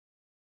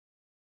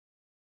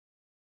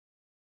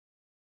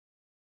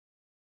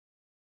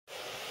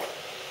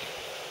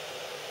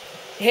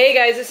Hey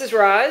guys, this is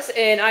Roz,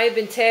 and I have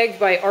been tagged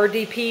by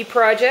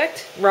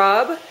RDPproject,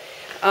 Rob,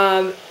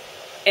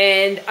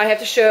 and I have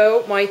to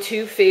show my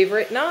two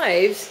favorite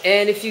knives.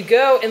 And if you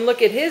go and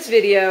look at his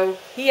video,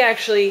 he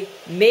actually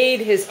made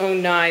his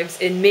own knives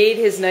and made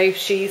his knife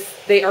sheaths.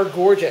 They are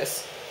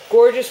gorgeous.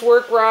 Gorgeous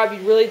work, Rob.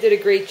 You really did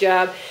a great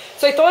job.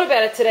 So I thought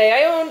about it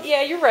today.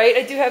 Yeah, you're right,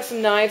 I do have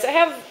some knives. I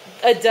have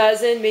a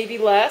dozen, maybe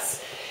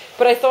less.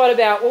 But I thought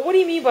about, well, what do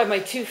you mean by my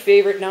two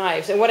favorite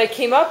knives? And what I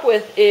came up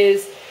with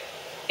is,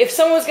 if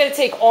someone's going to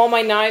take all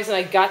my knives and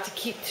I got to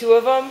keep two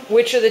of them,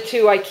 which are the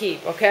two I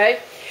keep, okay?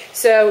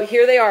 So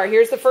here they are.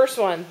 Here's the first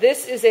one.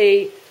 This is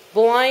a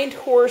Blind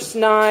Horse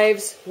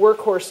Knives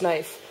workhorse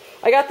knife.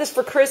 I got this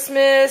for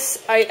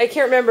Christmas, I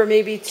can't remember,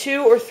 maybe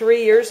 2 or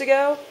 3 years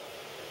ago.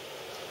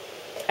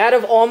 Out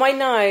of all my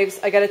knives,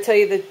 I got to tell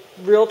you the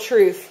real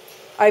truth,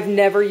 I've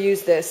never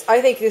used this. I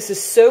think this is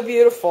so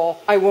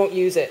beautiful, I won't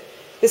use it.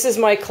 This is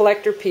my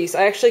collector piece.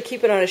 I actually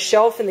keep it on a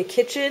shelf in the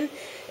kitchen.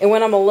 And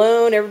when I'm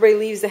alone, everybody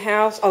leaves the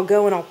house, I'll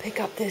go and I'll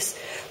pick up this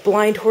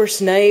Blind Horse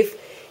knife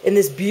in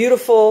this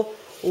beautiful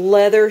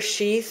leather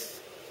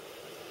sheath.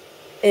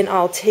 And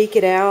I'll take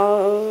it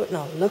out and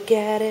I'll look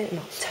at it and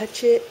I'll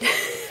touch it.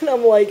 And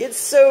I'm like, it's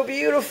so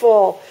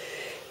beautiful.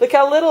 Look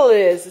how little it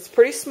is. It's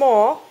pretty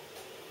small.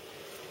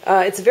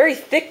 It's a very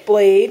thick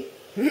blade.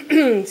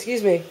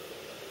 Excuse me.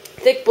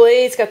 Thick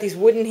blade. It's got these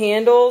wooden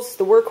handles.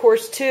 The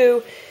Workhorse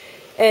too.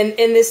 And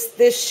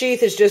this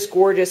sheath is just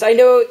gorgeous. I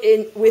know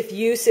with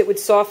use it would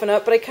soften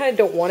up, but I kind of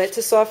don't want it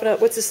to soften up.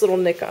 What's this little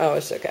nick? Oh,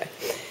 it's okay.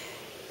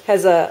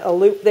 Has a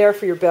loop there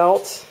for your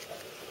belt.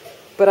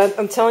 But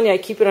I'm telling you, I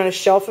keep it on a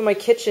shelf in my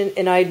kitchen,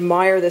 and I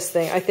admire this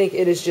thing. I think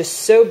it is just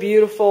so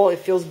beautiful. It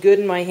feels good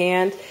in my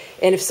hand.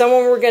 And if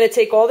someone were going to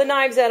take all the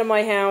knives out of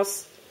my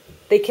house,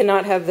 they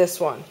cannot have this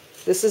one.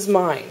 This is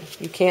mine.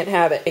 You can't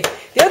have it.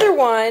 The other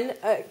one,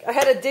 I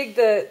had to dig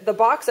the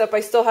box up.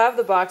 I still have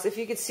the box. If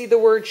you could see the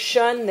word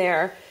Shun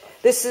there.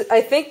 This is, I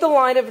think the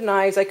line of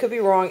knives, I could be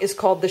wrong, is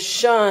called the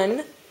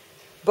Shun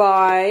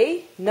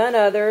by none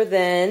other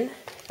than,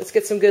 let's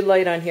get some good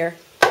light on here,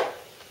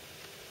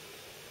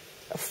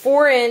 a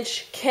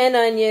 4-inch Ken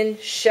Onion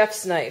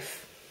chef's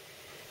knife.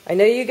 I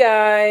know you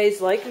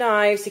guys like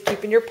knives to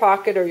keep in your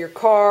pocket or your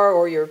car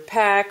or your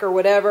pack or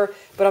whatever,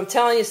 but I'm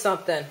telling you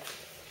something.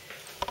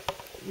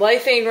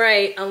 Life ain't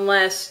right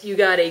unless you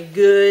got a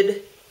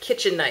good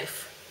kitchen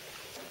knife.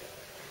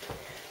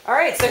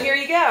 Alright, so here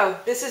you go.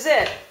 This is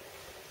it.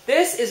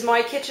 This is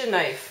my kitchen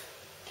knife.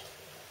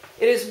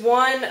 It is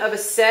one of a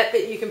set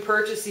that you can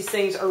purchase. These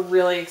things are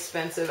really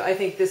expensive. I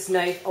think this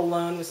knife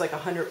alone was like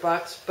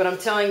 $100, but I'm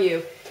telling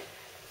you,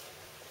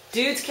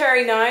 dudes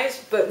carry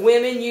knives, but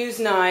women use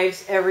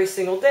knives every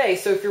single day.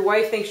 So if your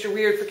wife thinks you're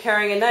weird for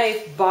carrying a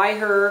knife, buy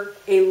her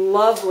a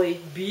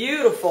lovely,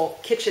 beautiful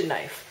kitchen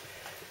knife.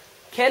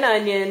 Ken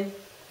Onion,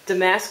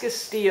 Damascus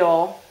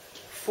steel,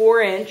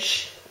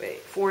 4-inch,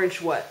 wait,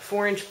 4-inch what?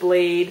 4-inch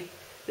blade.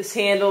 This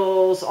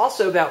handle's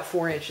also about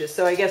 4 inches,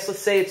 so I guess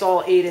let's say it's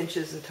all 8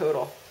 inches in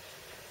total.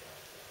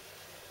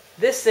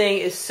 This thing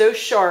is so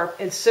sharp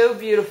and so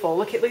beautiful.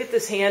 Look at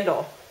this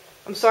handle.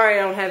 I'm sorry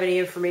I don't have any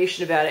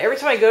information about it. Every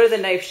time I go to the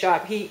knife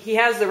shop, he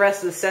has the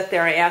rest of the set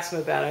there. I ask him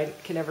about it.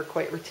 I can never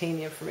quite retain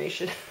the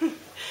information.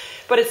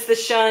 But it's the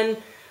Shun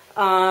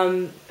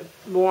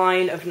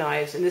line of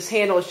knives, and this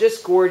handle is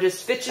just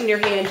gorgeous, fits in your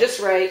hand just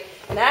right.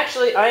 And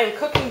actually I am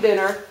cooking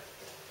dinner,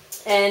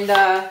 and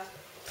I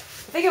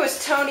think it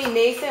was Tony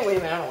Nathan, wait a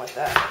minute, I don't want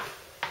that.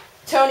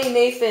 Tony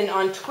Nathan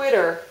on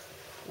Twitter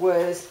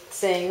was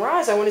saying,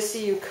 Roz, I want to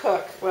see you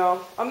cook.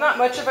 Well, I'm not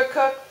much of a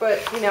cook, but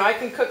you know, I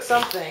can cook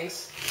some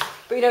things.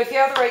 But you know, if you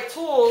have the right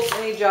tools,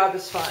 any job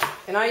is fun.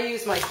 And I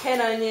use my Ken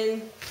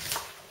Onion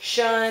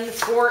Shun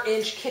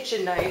 4-inch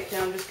kitchen knife.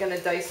 Now I'm just going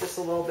to dice this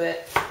a little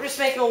bit. We're just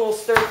making a little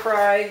stir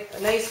fry, a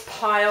nice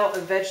pile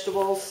of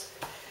vegetables.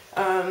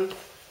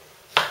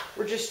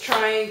 We're just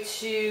trying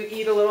to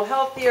eat a little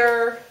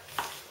healthier,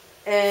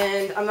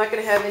 and I'm not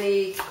going to have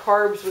any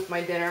carbs with my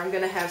dinner. I'm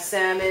going to have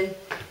salmon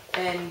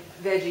and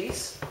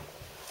veggies.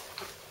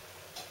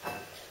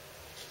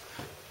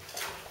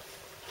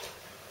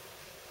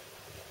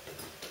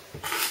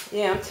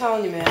 Yeah, I'm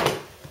telling you, man.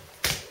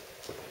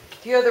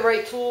 If you have the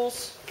right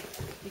tools,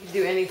 you can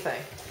do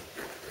anything.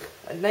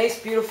 A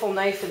nice, beautiful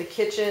knife in the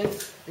kitchen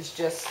is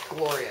just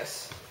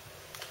glorious.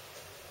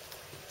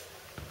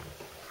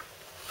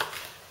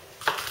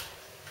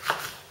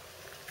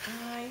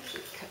 I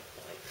usually cut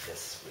like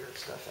this weird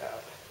stuff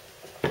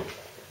out.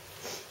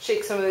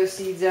 Shake some of those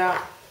seeds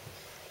out.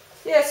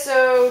 Yeah,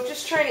 so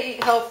just trying to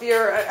eat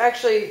healthier.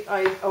 Actually,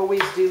 I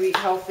always do eat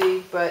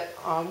healthy, but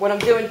what I'm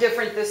doing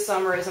different this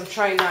summer is I'm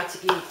trying not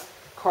to eat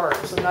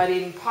carbs. I'm not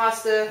eating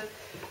pasta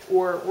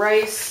or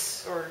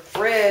rice or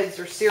breads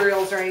or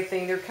cereals or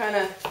anything. They kind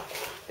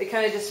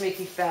of just make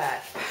me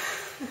fat.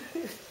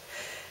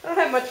 I don't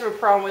have much of a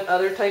problem with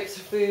other types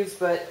of foods,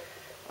 but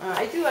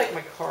I do like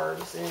my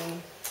carbs.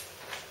 And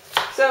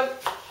so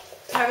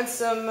having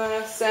some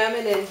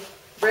salmon and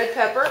red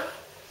pepper.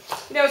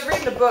 You know, I was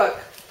reading a book.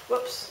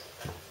 Whoops.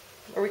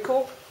 Are we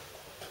cool?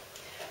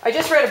 I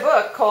just read a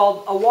book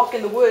called A Walk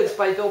in the Woods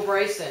by Bill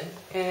Bryson,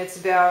 and it's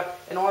about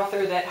an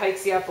author that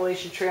hikes the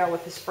Appalachian Trail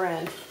with his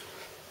friend,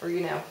 or you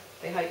know,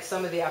 they hike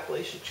some of the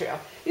Appalachian Trail.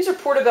 These are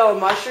portobello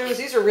mushrooms.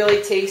 These are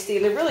really tasty,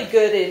 and they're really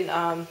good in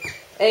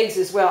eggs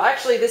as well.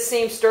 Actually, this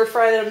same stir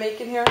fry that I'm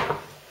making here,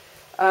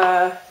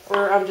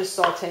 or I'm just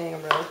sauteing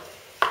them really.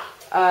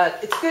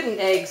 It's good in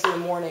eggs in the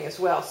morning as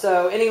well.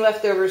 So any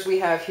leftovers we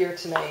have here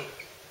tonight,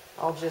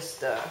 I'll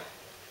just, I want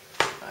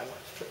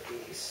to put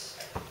these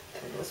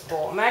in this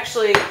bowl. I'm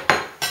actually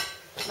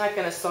not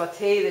going to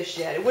saute this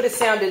yet. It would have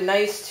sounded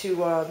nice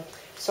to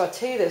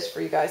saute this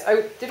for you guys.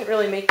 I didn't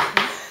really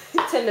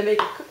intend to make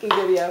a cooking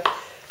video.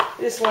 I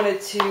just wanted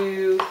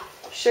to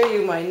show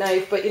you my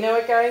knife. But you know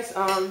what, guys?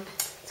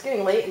 It's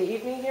getting late in the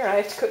evening here. I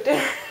have to cook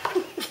dinner.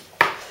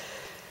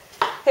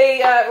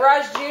 Hey,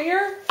 Roz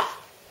Jr.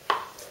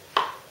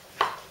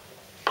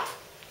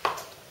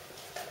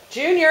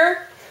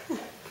 Junior,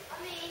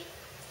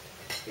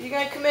 are you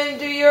going to come in and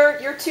do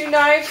your 2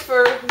 knives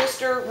for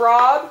Mr.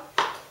 Rob,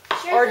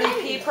 Sure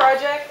RDP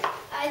Project?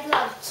 I'd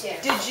love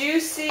to. Did you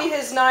see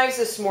his knives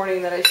this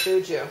morning that I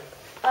showed you?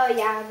 Oh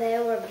yeah, they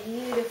were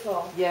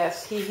beautiful.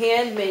 Yes, he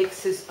hand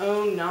makes his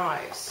own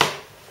knives.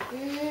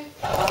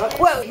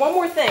 Mm-hmm. Well, one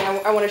more thing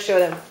I want to show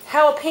them.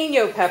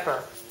 Jalapeno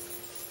pepper.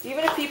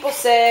 Even if people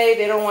say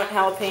they don't want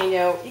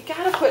jalapeno, you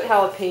got to put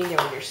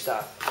jalapeno in your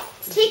stuff.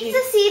 Take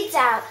the seeds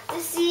out.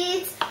 The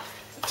seeds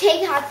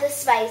take out the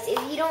spice.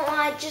 If you don't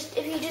want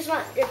if you just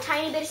want a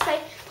tiny bit of spice,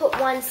 put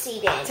 1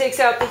 seed in. It takes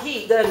out the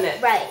heat, doesn't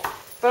it? Right.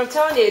 But I'm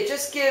telling you, it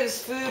just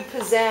gives food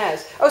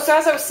pizzazz. Oh, so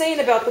as I was saying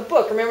about the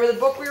book, remember the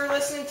book we were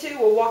listening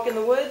to, A Walk in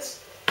the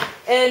Woods?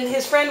 And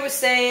his friend was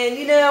saying,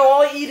 you know,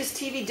 all I eat is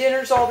TV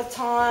dinners all the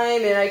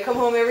time, and I come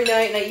home every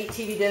night and I eat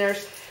TV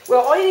dinners.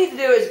 Well, all you need to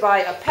do is buy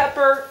a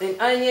pepper, an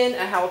onion,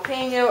 a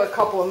jalapeno, a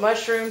couple of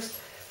mushrooms,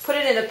 put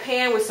it in a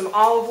pan with some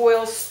olive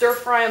oil, stir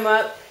fry them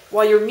up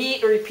while your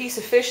meat or your piece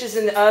of fish is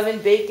in the oven,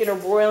 bacon or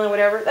broiling,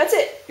 whatever. That's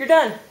it. You're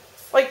done.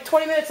 Like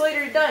 20 minutes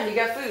later, you're done. You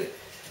got food.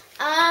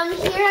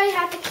 Here I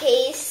have the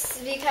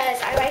case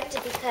because I liked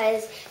it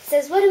because it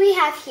says, what do we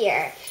have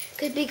here?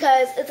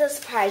 Because it's a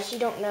surprise. You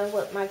don't know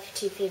what my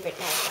 2 favorite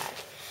knives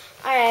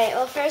are. Alright,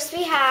 well first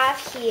we have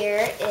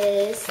here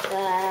is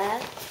the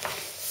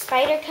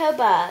Spyderco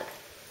bug.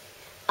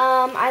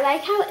 I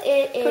like how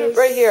it is. Put it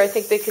right here. I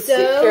think they could see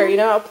it here. You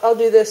know, I'll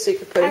do this so you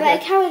can put it here. I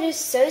like how it is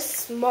so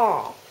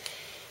small.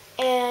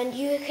 And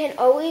you can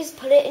always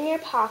put it in your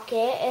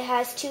pocket. It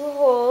has 2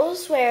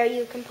 holes where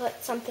you can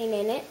put something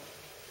in it.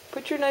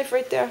 Put your knife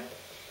right there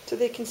so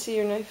they can see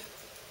your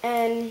knife.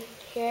 And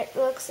here it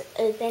looks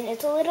open.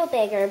 It's a little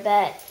bigger,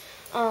 but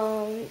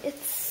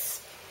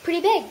it's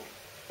pretty big.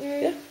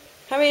 Yeah.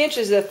 How many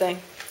inches is that thing?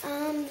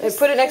 This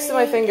put it next to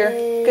my finger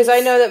because I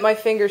know that my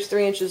finger's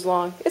 3 inches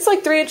long. It's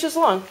like 3 inches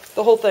long,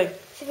 the whole thing.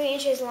 3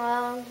 inches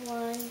long.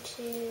 1,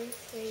 2,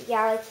 3.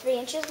 Yeah, like 3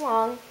 inches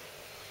long.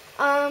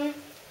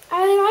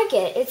 I really like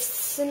it.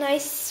 It's a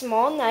nice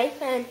small knife,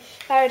 and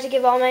if I were to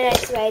give all my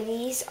knives away,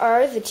 these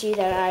are the 2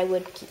 that I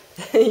would keep.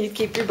 You'd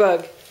keep your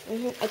bug.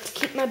 I'd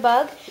keep my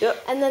bug.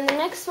 Yep. And then the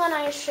next one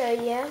I show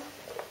you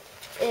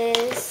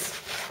is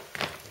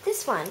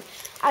this one.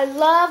 I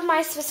love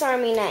my Swiss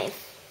Army knife.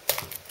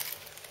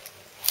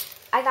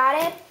 I got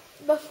it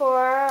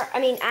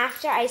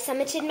after I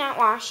summited Mount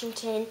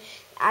Washington.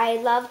 I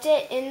loved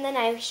it in the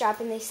knife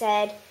shop, and they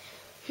said,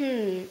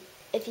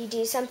 if you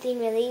do something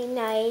really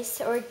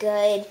nice or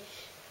good,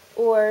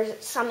 or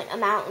summit a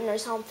mountain or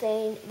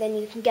something, then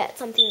you can get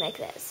something like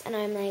this. And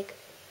I'm like,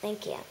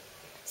 thank you.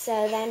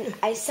 So then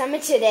I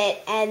summited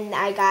it, and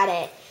I got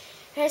it.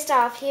 First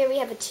off, here we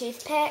have a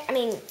toothpick.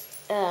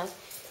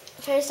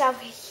 First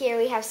off, here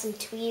we have some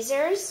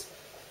tweezers.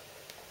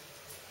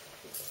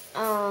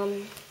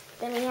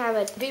 Then we have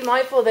a... Be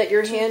mindful that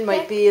your hand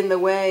might be in the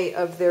way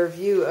of their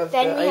view of the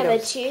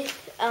items. Then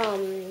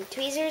we have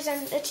tweezers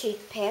and a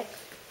toothpick.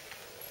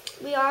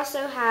 We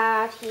also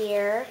have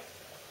here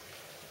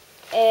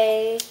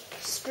a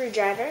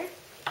screwdriver.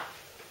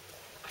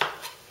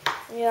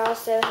 We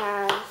also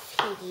have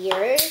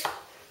here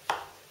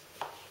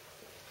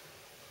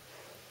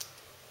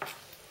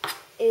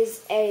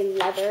is a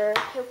leather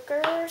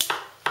poker.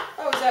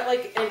 Oh, is that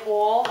like an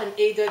awl, an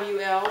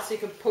AWL, so you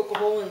can poke a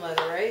hole in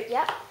leather, right?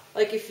 Yep.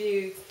 Like if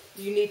you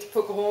need to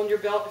poke a hole in your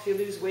belt if you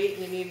lose weight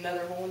and you need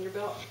another hole in your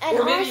belt. And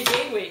or maybe you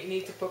gain weight and you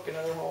need to poke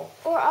another hole.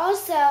 Or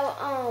also,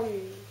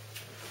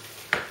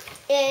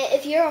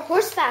 if you're a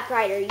horseback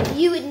rider,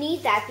 you would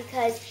need that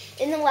because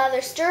in the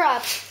leather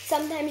stirrups,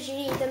 sometimes you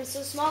need them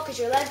so small because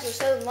your legs are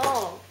so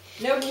long.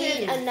 No you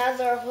kidding. Need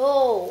another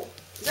hole.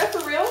 Is that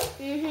for real?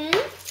 Mm-hmm.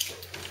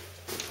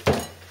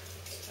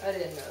 I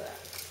didn't know that.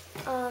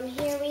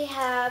 Here we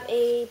have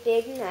a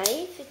big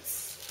knife.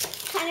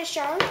 It's kind of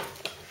sharp.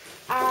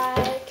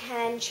 I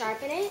can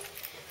sharpen it.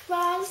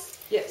 Roz?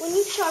 Yes. When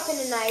you sharpen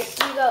a knife,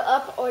 do you go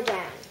up or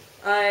down?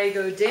 I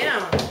go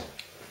down.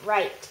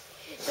 Right.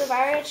 So if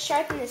I were to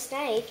sharpen this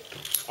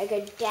knife, I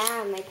go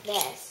down like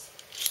this.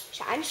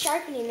 So I'm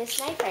sharpening this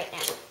knife right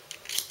now.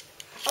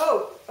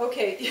 Oh,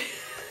 okay.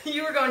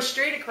 You were going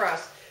straight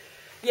across.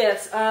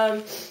 Yes.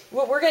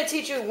 Well, we're going to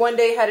teach you one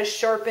day how to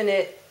sharpen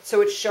it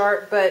so it's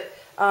sharp, but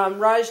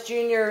Roz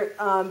Jr.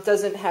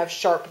 Doesn't have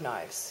sharp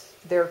knives.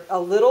 They're a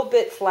little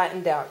bit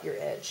flattened out, your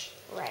edge.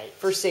 Right.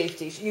 For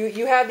safety.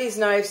 You have these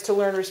knives to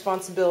learn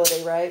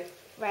responsibility, right?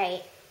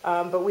 Right.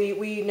 But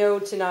we know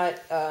to not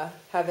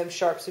have them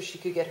sharp so she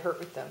could get hurt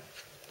with them.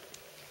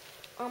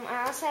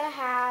 I also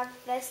have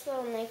this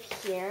little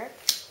knife here.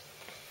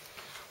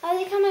 I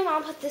like how my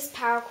mom put this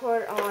power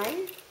cord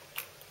on.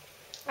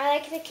 I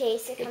like the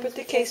case. It comes put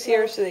the with case this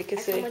here little, so they can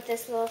I see. come with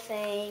this little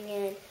thing,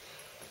 and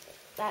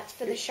that's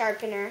for the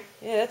sharpener.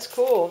 Yeah, that's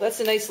cool. That's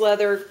a nice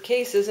leather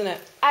case, isn't it?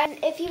 And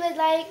if you would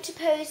like to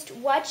post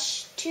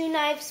which 2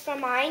 knives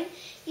from mine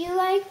you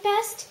like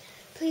best,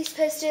 please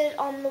post it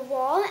on the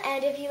wall.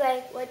 And if you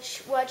like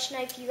which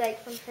knife you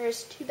like from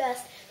hers 2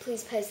 best,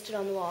 please post it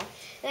on the wall.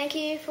 Thank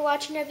you for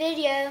watching our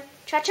video.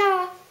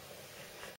 Cha-cha!